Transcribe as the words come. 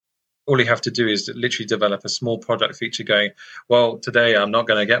all you have to do is literally develop a small product feature going, well, today I'm not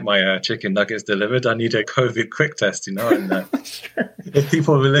going to get my chicken nuggets delivered. I need a COVID quick test, And Sure. if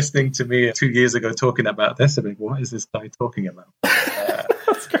people were listening to me 2 years ago talking about this, I'd be, what is this guy talking about?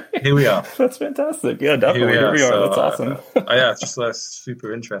 That's great. Here we are. That's fantastic. Yeah, definitely. Here we are. So, that's awesome. Yeah, it's just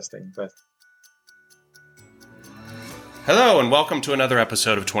super interesting. But Hello, and welcome to another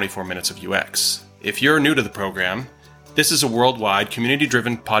episode of 24 Minutes of UX. If you're new to the program, this is a worldwide,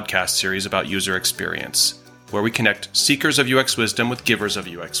 community-driven podcast series about user experience, where we connect seekers of UX wisdom with givers of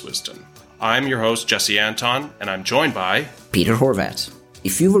UX wisdom. I'm your host, Jesse Anton, and I'm joined by Peter Horvath.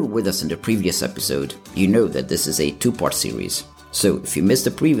 If you were with us in the previous episode, you know that this is a two-part series. So if you missed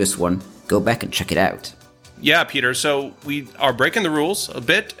the previous one, go back and check it out. Yeah, Peter, so we are breaking the rules a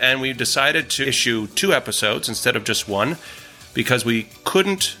bit, and we decided to issue 2 episodes instead of just 1, because we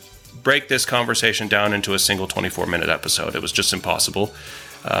couldn't break this conversation down into a single 24-minute episode. It was just impossible.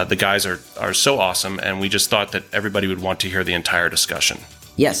 The guys are so awesome, and we just thought that everybody would want to hear the entire discussion.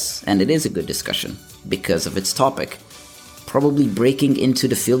 Yes, and it is a good discussion, because of its topic. Probably breaking into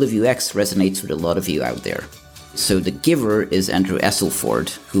the field of UX resonates with a lot of you out there. So the giver is Andrew Esselford,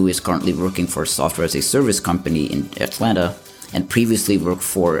 who is currently working for a software as a service company in Atlanta, and previously worked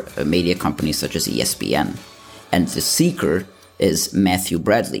for media companies such as ESPN. And the seeker is Matthew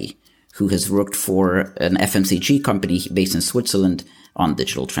Bradley, who has worked for an FMCG company based in Switzerland on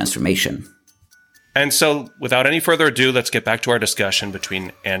digital transformation. And so, without any further ado, let's get back to our discussion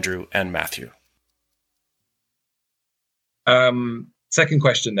between Andrew and Matthew. Second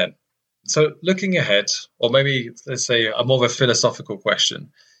question then. So looking ahead, or maybe let's say a more of a philosophical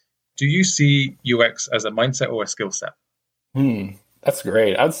question, do you see UX as a mindset or a skill set? That's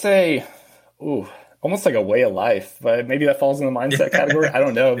great. I'd say, almost like a way of life, but maybe that falls in the mindset category. I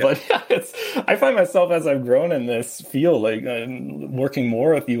don't know, but I find myself as I've grown in this field, like working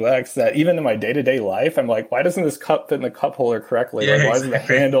more with UX, that even in my day-to-day life, I'm like, why doesn't this cup fit in the cup holder correctly? Yeah, like, why exactly. isn't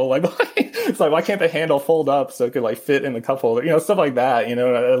the handle it's like, why can't the handle fold up so it could like fit in the cup holder? Stuff like that.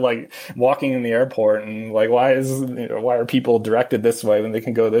 Like walking in the airport and like, why are people directed this way when they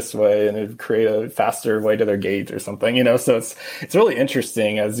can go this way, and it create a faster way to their gate or something? So it's really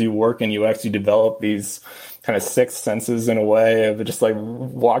interesting as you work in UX, you develop these kind of sixth senses in a way of just like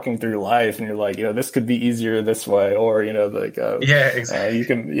walking through life, and you're like, this could be easier this way, or exactly.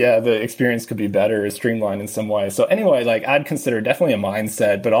 The experience could be better, streamlined in some way. So anyway, like I'd consider definitely a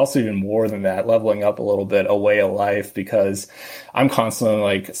mindset, but also even more than that, leveling up a little bit, a way of life, because I'm constantly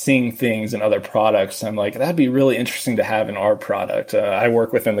like seeing things in other products. I'm like, that'd be really interesting to have in our product. I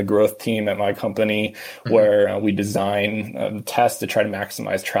work within the growth team at my company, where we design tests to try to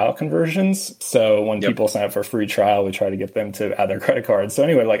maximize trial conversions. So when people sign up for a free trial, we try to get them to add their credit card. So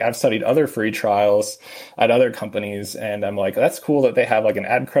anyway, like I've studied other free trials at other companies, and I'm like, that's cool that they have like an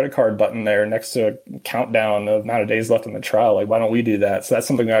add credit card button there next to a countdown of amount of days left in the trial. Like, why don't we do that? So that's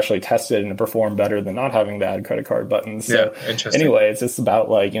something we actually tested and performed better than not having the add credit card buttons. So interesting. Anyway, it's just about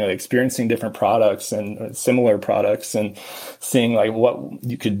like, experiencing different products and similar products and seeing like what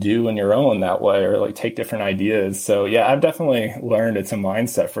you could do in your own that way, or like take different ideas. So yeah, I've definitely learned it's a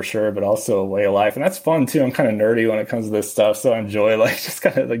mindset for sure, but also a way of life. And that's fun too. I'm kind of nerdy when it comes to this stuff. So I enjoy like just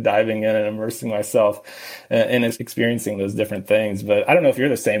kind of like diving in and immersing myself in experiencing those different things. But I don't know if you're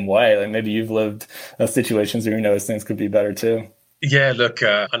the same way. Like maybe you've lived situations where those things could be better too. Yeah, look,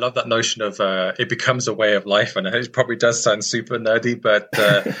 I love that notion of it becomes a way of life. And it probably does sound super nerdy, but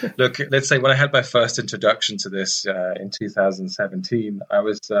look, let's say when I had my first introduction to this in 2017, I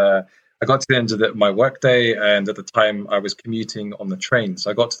got to the end of my workday, and at the time I was commuting on the train. So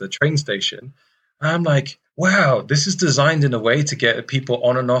I got to the train station, and I'm like, wow, this is designed in a way to get people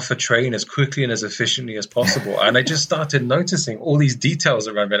on and off a train as quickly and as efficiently as possible. And I just started noticing all these details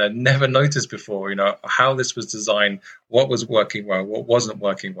around it I'd never noticed before, how this was designed, what was working well, what wasn't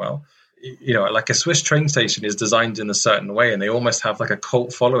working well. Like a Swiss train station is designed in a certain way, and they almost have like a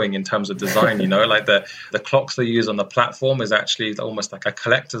cult following in terms of design, like the clocks they use on the platform is actually almost like a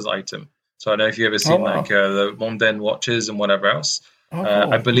collector's item. So I don't know if you've ever seen the Mondaine watches and whatever else.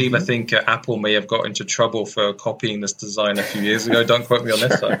 I think Apple may have got into trouble for copying this design a few years ago. Don't quote me on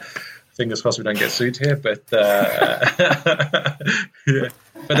this. So fingers crossed we don't get sued here. But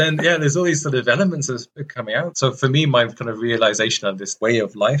But then, there's all these sort of elements that's coming out. So for me, my kind of realization of this way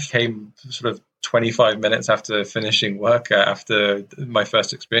of life came sort of 25 minutes after finishing work, after my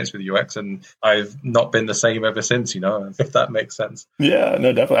first experience with UX, and I've not been the same ever since, if that makes sense. Yeah,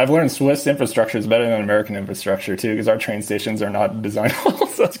 no, definitely. I've learned Swiss infrastructure is better than American infrastructure too, because our train stations are not designed well,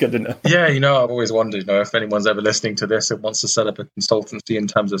 so that's good to know. Yeah, I've always wondered, if anyone's ever listening to this and wants to set up a consultancy in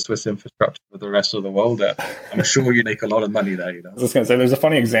terms of Swiss infrastructure for the rest of the world, I'm sure you make a lot of money there, I was just going to say, there's a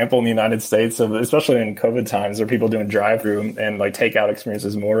funny example in the United States, of, especially in COVID times, where people doing drive-through and like takeout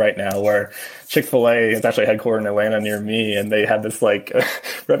experiences more right now, where Chick-fil-A is actually headquartered in Atlanta near me, and they have this like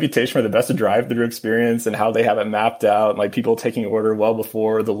reputation for the best drive-through experience and how they have it mapped out, like people taking order well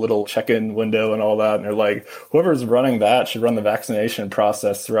before the little check-in window and all that. And they're like, whoever's running that should run the vaccination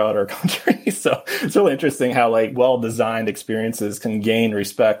process throughout our country. So it's really interesting how like well-designed experiences can gain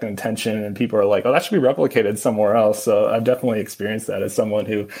respect and attention, and people are like, oh, that should be replicated somewhere else. So I've definitely experienced that as someone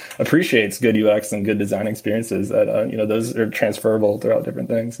who appreciates good UX and good design experiences, that those are transferable throughout different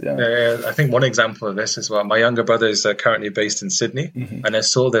things. Yeah, I think one example of this as well, my younger brother is currently based in Sydney, and I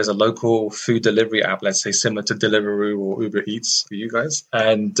saw there's a local food delivery app, let's say similar to Deliveroo or Uber Eats for you guys,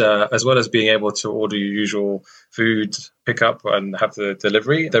 and as well as being able to order your usual food, pick up and have the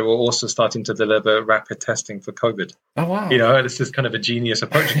delivery, they were also starting to deliver rapid testing for COVID. Oh, wow. This is kind of a genius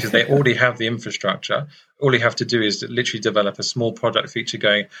approach, because they already have the infrastructure. All you have to do is literally develop a small product feature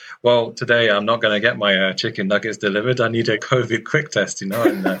going, well, today I'm not going to get my chicken nuggets delivered. I need a COVID quick test, And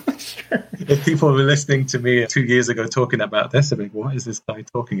if people were listening to me 2 years ago talking about this, I'd be like, what is this guy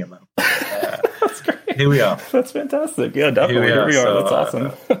talking about? That's great. Here we are. That's fantastic. Yeah, definitely. Here we are. So, that's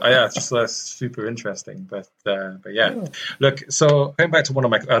awesome. It's super interesting. But yeah. Look, so going back to one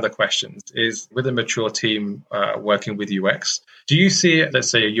of my other questions is, with a mature team working with UX, do you see, let's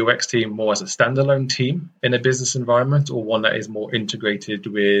say, a UX team more as a standalone team in a business environment, or one that is more integrated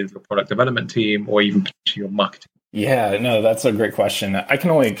with a product development team, or even potentially your marketing? Yeah, no, that's a great question. I can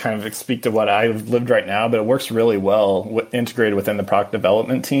only kind of speak to what I've lived right now, but it works really well integrated within the product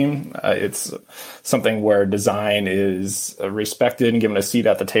development team. It's something where design is respected and given a seat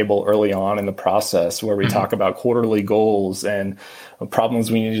at the table early on in the process, where we talk about quarterly goals and problems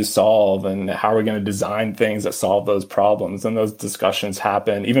we need to solve, and how are we going to design things that solve those problems. And those discussions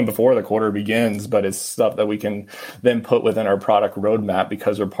happen even before the quarter begins, but it's stuff that we can then put within our product roadmap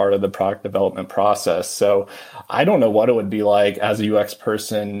because we're part of the product development process. So I don't know what it would be like as a UX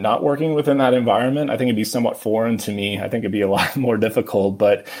person not working within that environment. I think it'd be somewhat foreign to me. I think it'd be a lot more difficult,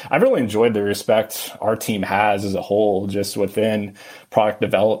 but I've really enjoyed the respect our team has as a whole just within product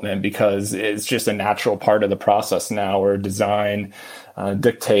development, because it's just a natural part of the process now, where design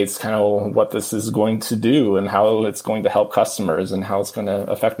dictates kind of what this is going to do and how it's going to help customers and how it's going to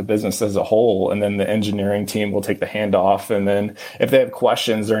affect the business as a whole. And then the engineering team will take the handoff. And then if they have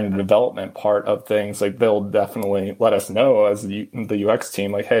questions during the development part of things, like they'll definitely let us know as the UX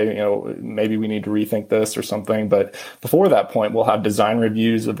team, like, hey, maybe we need to rethink this or something. But before that point, we'll have design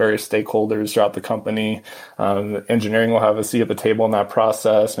reviews of various stakeholders throughout the company. Engineering will have a seat at the table in that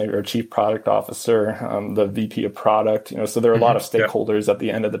process, maybe our chief product officer, the VP of product, so there are a lot of stakeholders at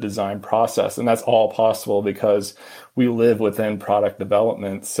the end of the design process. And that's all possible because we live within product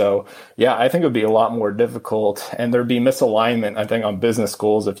development. So yeah, I think it would be a lot more difficult, and there'd be misalignment, I think, on business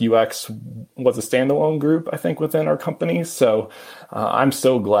goals if UX was a standalone group, I think, within our company. So I'm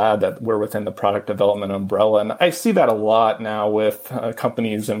so glad that we're within the product development umbrella. And I see that a lot now with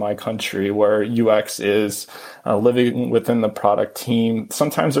companies in my country where UX is living within the product team.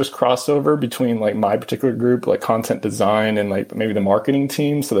 Sometimes there's crossover between like my particular group, like content design, and like maybe the marketing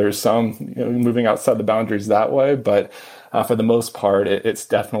team. So there's some moving outside the boundaries that way. But for the most part, it's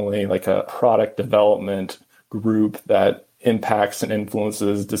definitely like a product development group that impacts and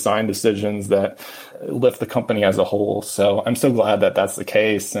influences design decisions that lift the company as a whole. So I'm so glad that that's the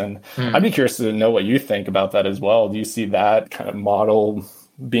case. And I'd be curious to know what you think about that as well. Do you see that kind of model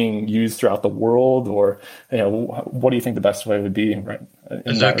being used throughout the world, or what do you think the best way would be? Right.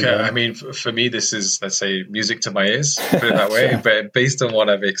 Look, I mean, for me, this is, let's say, music to my ears, put it that way. But based on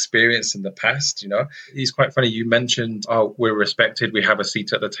what I've experienced in the past, it's quite funny. You mentioned, oh, we're respected, we have a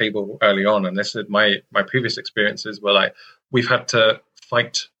seat at the table early on, and this is my previous experiences were like, we've had to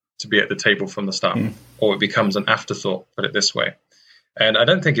fight to be at the table from the start, or it becomes an afterthought. Put it this way. And I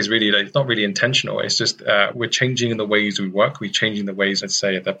don't think it's not really intentional. It's just we're changing in the ways we work. We're changing the ways, let's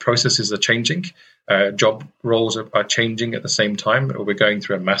say, the processes are changing. Job roles are changing at the same time. We're going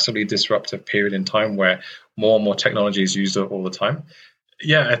through a massively disruptive period in time where more and more technology is used all the time.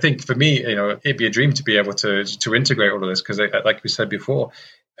 Yeah, I think for me, it'd be a dream to be able to integrate all of this, because like we said before,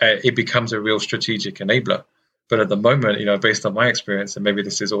 it becomes a real strategic enabler. But at the moment, based on my experience, and maybe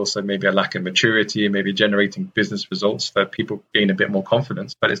this is also maybe a lack of maturity, maybe generating business results that people gain a bit more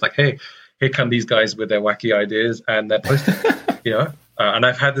confidence. But it's like, hey, here come these guys with their wacky ideas and they're posting, and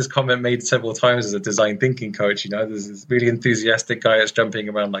I've had this comment made several times as a design thinking coach. There's this really enthusiastic guy that's jumping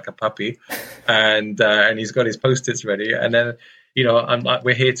around like a puppy, and he's got his post-its ready. And then,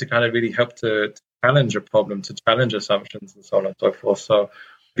 we're here to kind of really help to challenge a problem, to challenge assumptions, and so on and so forth. So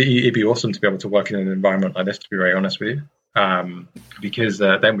it'd be awesome to be able to work in an environment like this, to be very honest with you, because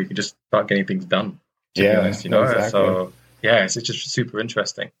then we can just start getting things done. To be honest, Exactly. So it's just super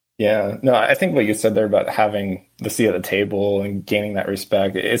interesting. Yeah, no, I think what you said there about having the seat at the table and gaining that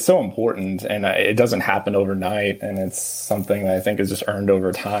respect, it's so important, and it doesn't happen overnight, and it's something that I think is just earned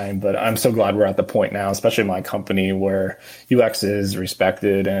over time. But I'm so glad we're at the point now, especially in my company, where UX is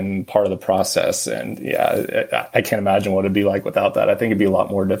respected and part of the process. And I can't imagine what it'd be like without that. I think it'd be a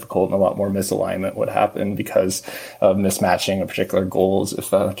lot more difficult and a lot more misalignment would happen because of mismatching of particular goals if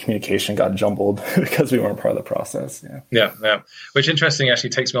communication got jumbled because we weren't part of the process. Yeah. Which interesting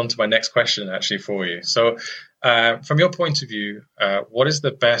actually takes me on to my next question actually for you. So from your point of view, what is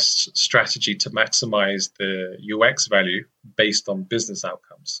the best strategy to maximize the UX value based on business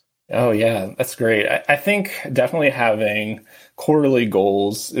outcomes? Oh, yeah, that's great. I think definitely having quarterly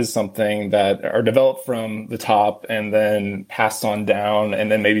goals is something that are developed from the top and then passed on down, and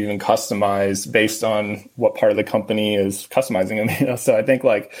then maybe even customized based on what part of the company is customizing them. So I think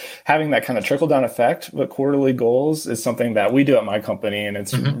like having that kind of trickle down effect with quarterly goals is something that we do at my company, and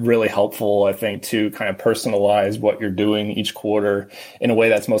it's really helpful, I think, to kind of personalize what you're doing each quarter in a way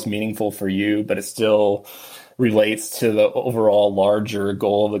that's most meaningful for you, but it still relates to the overall larger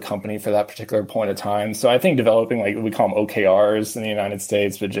goal of the company for that particular point of time. So I think developing, like we call them OKRs in the United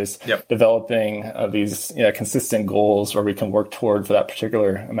States, but just developing these consistent goals where we can work toward for that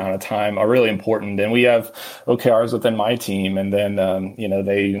particular amount of time are really important. And we have OKRs within my team, and then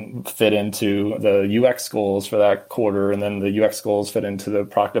they fit into the UX goals for that quarter, and then the UX goals fit into the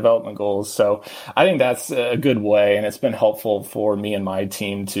product development goals. So I think that's a good way, and it's been helpful for me and my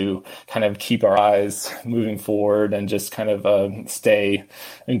team to kind of keep our eyes moving forward and just kind of stay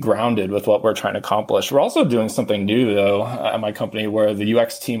grounded with what we're trying to accomplish. We're also doing something new, though, at my company, where the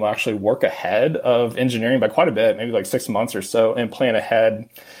UX team will actually work ahead of engineering by quite a bit, maybe like 6 months or so, and plan ahead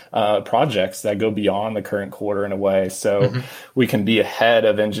projects that go beyond the current quarter in a way. So we can be ahead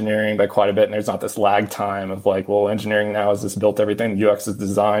of engineering by quite a bit, and there's not this lag time of like, well, engineering now has just built everything, UX is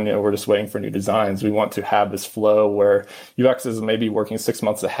designed, we're just waiting for new designs. We want to have this flow where UX is maybe working 6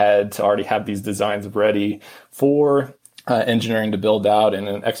 months ahead to already have these designs ready for engineering to build out in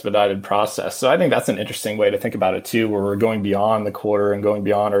an expedited process. So I think that's an interesting way to think about it too, where we're going beyond the quarter and going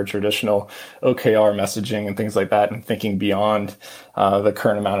beyond our traditional OKR messaging and things like that, and thinking beyond the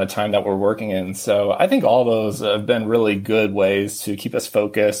current amount of time that we're working in. So I think all those have been really good ways to keep us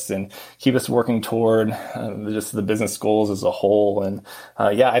focused and keep us working toward just the business goals as a whole. And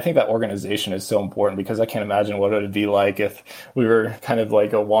I think that organization is so important, because I can't imagine what it would be like if we were kind of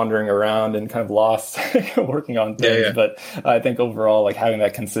like wandering around and kind of lost working on things. But I think overall, like having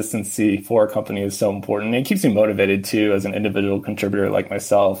that consistency for a company is so important. And it keeps me motivated too, as an individual contributor like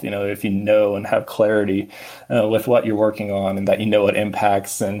myself. If you know and have clarity with what you're working on, and that what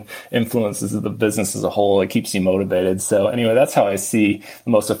impacts and influences the business as a whole, it keeps you motivated. So anyway, that's how I see the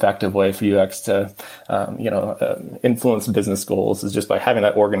most effective way for UX to influence business goals, is just by having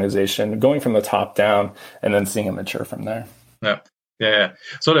that organization going from the top down and then seeing it mature from there. Yeah.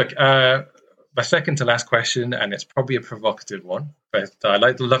 So look, my second to last question, and it's probably a provocative one, but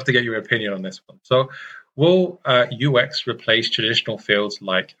I'd love to get your opinion on this one. So will UX replace traditional fields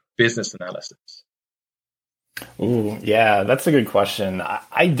like business analysis? Ooh, yeah, that's a good question.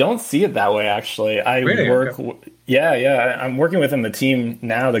 I don't see it that way, actually. I'm working within the team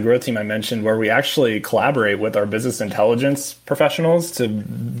now, the growth team I mentioned, where we actually collaborate with our business intelligence professionals to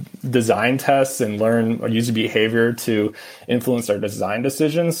design tests and learn user behavior to influence our design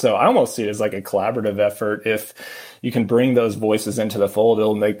decisions. So I almost see it as like a collaborative effort. If you can bring those voices into the fold,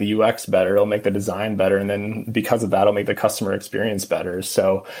 it'll make the UX better, it'll make the design better, and then because of that, it'll make the customer experience better.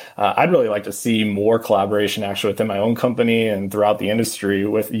 So I'd really like to see more collaboration actually within my own company and throughout the industry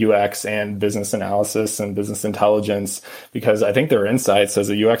with UX and business analysis and business intelligence, because I think there are insights as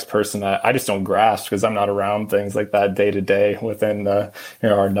a UX person that I just don't grasp, because I'm not around things like that day to day within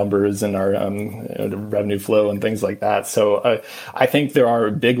our numbers and our revenue flow and things like that. So I think there are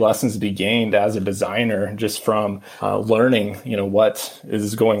big lessons to be gained as a designer just from learning, what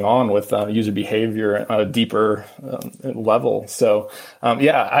is going on with user behavior at a deeper level. So,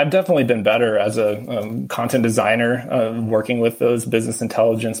 I've definitely been better as a content designer working with those business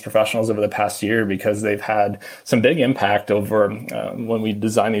intelligence professionals over the past year, because they've had some big impact over when we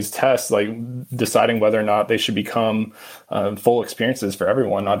design these tests, like deciding whether or not they should become full experiences for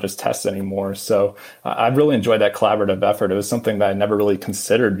everyone, not just tests anymore. So I've really enjoyed that collaborative effort. It was something that I never really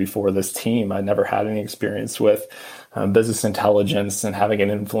considered before this team. I never had any experience with business intelligence and having an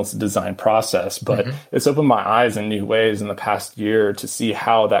influence the design process. But it's opened my eyes in new ways in the past year to see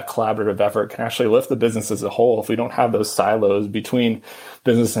how that collaborative effort can actually lift the business as a whole if we don't have those silos between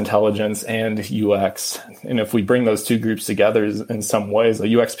business intelligence and UX. And if we bring those two groups together in some ways,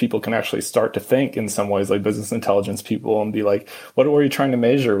 like UX people can actually start to think in some ways like business intelligence people and be like, what are we trying to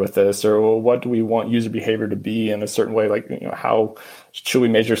measure with this? Or what do we want user behavior to be in a certain way? Like, how should we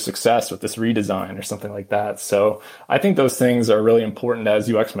measure success with this redesign or something like that? So I think those things are really important as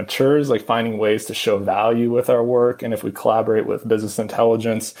UX matures, like finding ways to show value with our work. And if we collaborate with business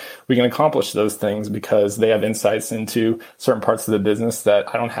intelligence, we can accomplish those things because they have insights into certain parts of the business that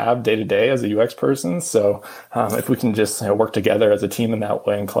I don't have day to day as a UX person. So if we can just work together as a team in that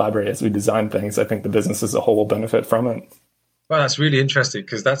way and collaborate as we design things, I think the business as a whole will benefit from it. Well, that's really interesting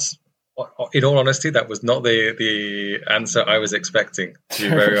because that's, in all honesty, that was not the answer I was expecting, to be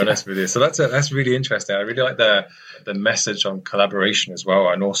very honest with you. So that's really interesting. I really like the message on collaboration as well,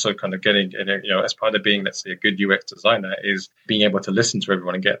 and also kind of getting, as part of being, let's say, a good UX designer is being able to listen to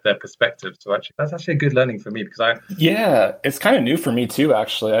everyone and get their perspective. So actually, that's actually a good learning for me because it's kind of new for me too.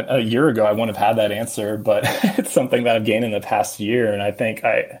 Actually, a year ago I wouldn't have had that answer, but it's something that I've gained in the past year, and I think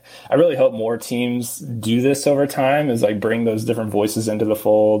I really hope more teams do this over time. Is like bring those different voices into the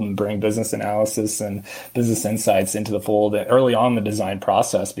fold and bring business analysis and business insights into the fold early on in the design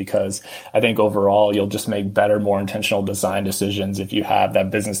process, because I think overall you'll just make better, more intentional design decisions if you have that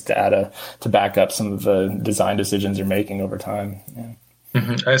business data to back up some of the design decisions you're making over time. Yeah.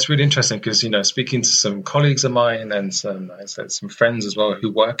 It's really interesting because, speaking to some colleagues of mine and some friends as well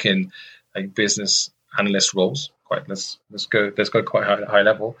who work in like business analyst roles, let's go quite high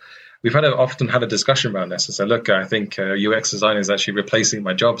level. We've often had a discussion around this. So look, I think UX design is actually replacing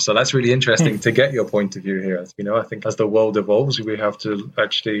my job. So that's really interesting to get your point of view here. I think as the world evolves, we have to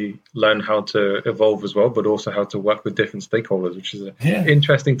actually learn how to evolve as well, but also how to work with different stakeholders, which is an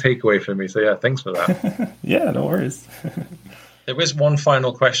interesting takeaway for me. So yeah, thanks for that. Yeah, no worries. There is one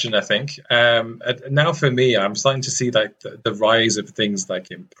final question, I think. Now for me, I'm starting to see like the rise of things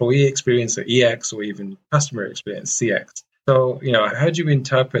like employee experience or EX or even customer experience, CX. So, how do you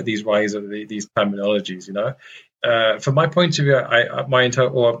interpret these rise of these terminologies? From my point of view,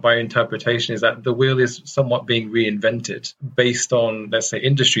 my interpretation is that the wheel is somewhat being reinvented based on, let's say,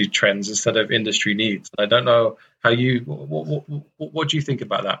 industry trends instead of industry needs. I don't know how what do you think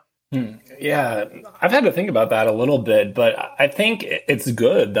about that? Yeah, I've had to think about that a little bit, but I think it's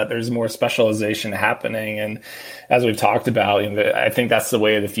good that there's more specialization happening. And as we've talked about, I think that's the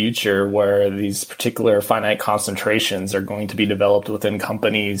way of the future, where these particular finite concentrations are going to be developed within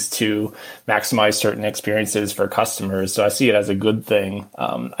companies to maximize certain experiences for customers. So I see it as a good thing.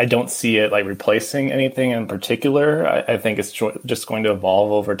 I don't see it like replacing anything in particular. I think it's just going to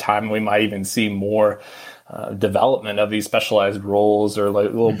evolve over time. We might even see more development of these specialized roles or like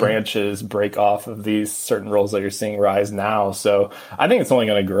little branches break off of these certain roles that you're seeing rise now. So I think it's only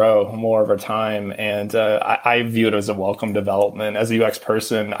going to grow more over time. And I view it as a welcome development. As a UX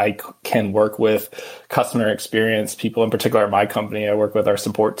person, I can work with customer experience people. In particular, at my company, I work with our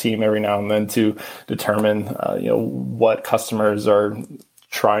support team every now and then to determine what customers are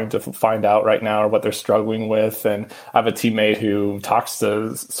trying to find out right now or what they're struggling with. And I have a teammate who talks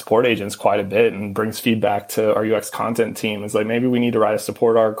to support agents quite a bit and brings feedback to our UX content team. It's like, maybe we need to write a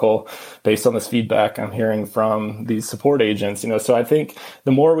support article based on this feedback I'm hearing from these support agents. So I think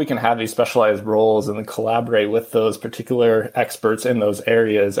the more we can have these specialized roles and then collaborate with those particular experts in those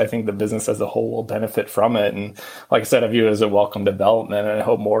areas, I think the business as a whole will benefit from it. And like I said, I view it as a welcome development, and I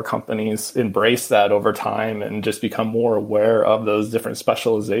hope more companies embrace that over time and just become more aware of those different specializations,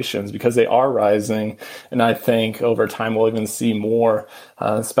 because they are rising. And I think over time we'll even see more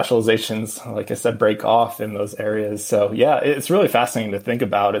specializations, like I said, break off in those areas. So yeah, it's really fascinating to think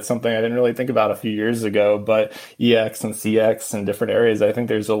about. It's something I didn't really think about a few years ago, but EX and CX in different areas, I think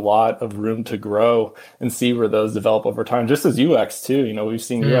there's a lot of room to grow and see where those develop over time, just as UX too. We've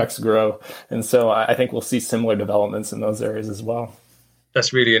seen UX grow. And so I think we'll see similar developments in those areas as well.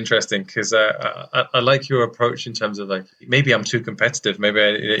 That's really interesting because I like your approach in terms of like, maybe I'm too competitive. Maybe,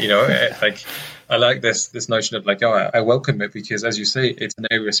 I like this notion of like, I welcome it because, as you say, it's an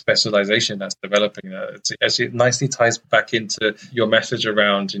area of specialization that's developing. It nicely ties back into your message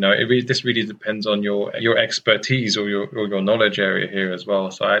around, this really depends on your expertise or your knowledge area here as well.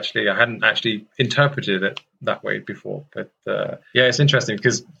 So I hadn't actually interpreted it that way before, but it's interesting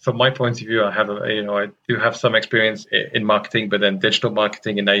because from my point of view, I do have some experience in marketing, but then digital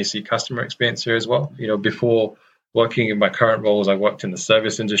marketing, and now you see customer experience here as well. Before working in my current roles, I worked in the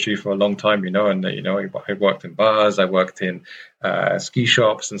service industry for a long time, and I worked in bars, I worked in ski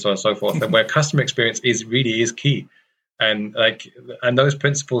shops, and so on and so forth, and where customer experience is key. And those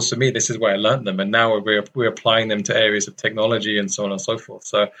principles, for me, this is where I learned them, and now we're applying them to areas of technology and so on and so forth.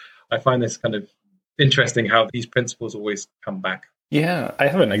 So I find this kind of interesting how these principles always come back. Yeah, I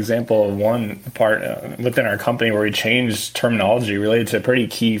have an example of one part within our company where we changed terminology related to a pretty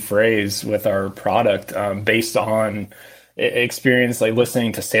key phrase with our product based on experience, like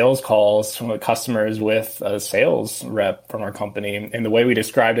listening to sales calls from the customers with a sales rep from our company. And the way we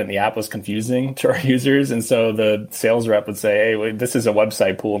described it in the app was confusing to our users. And so the sales rep would say, hey, this is a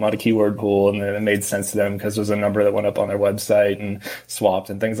website pool, not a keyword pool. And then it made sense to them because there was a number that went up on their website and swapped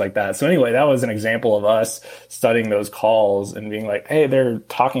and things like that. So anyway, that was an example of us studying those calls and being like, hey, they're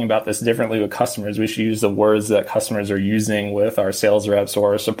talking about this differently with customers. We should use the words that customers are using with our sales reps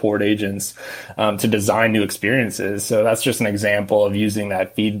or our support agents to design new experiences. So that's just an example of using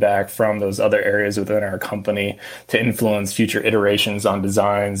that feedback from those other areas within our company to influence future iterations on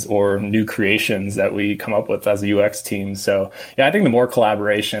designs or new creations that we come up with as a UX team. So yeah, I think the more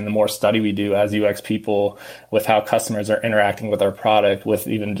collaboration, the more study we do as UX people with how customers are interacting with our product, with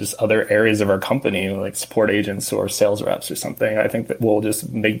even just other areas of our company, like support agents or sales reps or something, I think that we'll just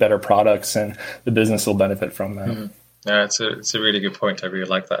make better products and the business will benefit from that. Mm-hmm. Yeah, it's a really good point. I really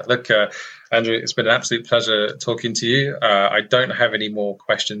like that. Look, Andrew, it's been an absolute pleasure talking to you. I don't have any more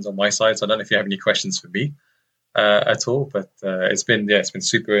questions on my side, so I don't know if you have any questions for me at all. But it's been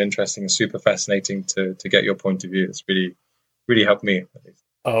super interesting and super fascinating to get your point of view. It's really, really helped me.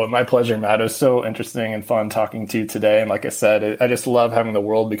 Oh, my pleasure, Matt. It was so interesting and fun talking to you today. And like I said, I just love having the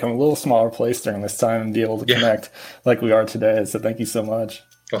world become a little smaller place during this time and be able to connect like we are today. So thank you so much.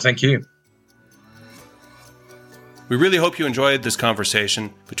 Well, thank you. We really hope you enjoyed this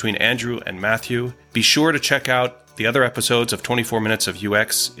conversation between Andrew and Matthew. Be sure to check out the other episodes of 24 Minutes of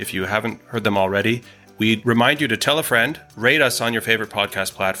UX if you haven't heard them already. We remind you to tell a friend, rate us on your favorite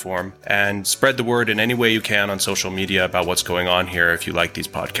podcast platform, and spread the word in any way you can on social media about what's going on here if you like these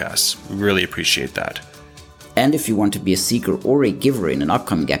podcasts. We really appreciate that. And if you want to be a seeker or a giver in an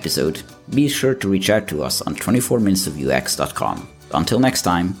upcoming episode, be sure to reach out to us on 24minutesofux.com. Until next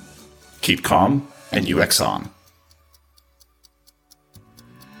time, keep calm and UX on.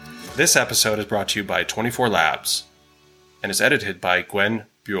 This episode is brought to you by 24 Labs and is edited by Gwen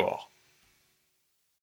Buell.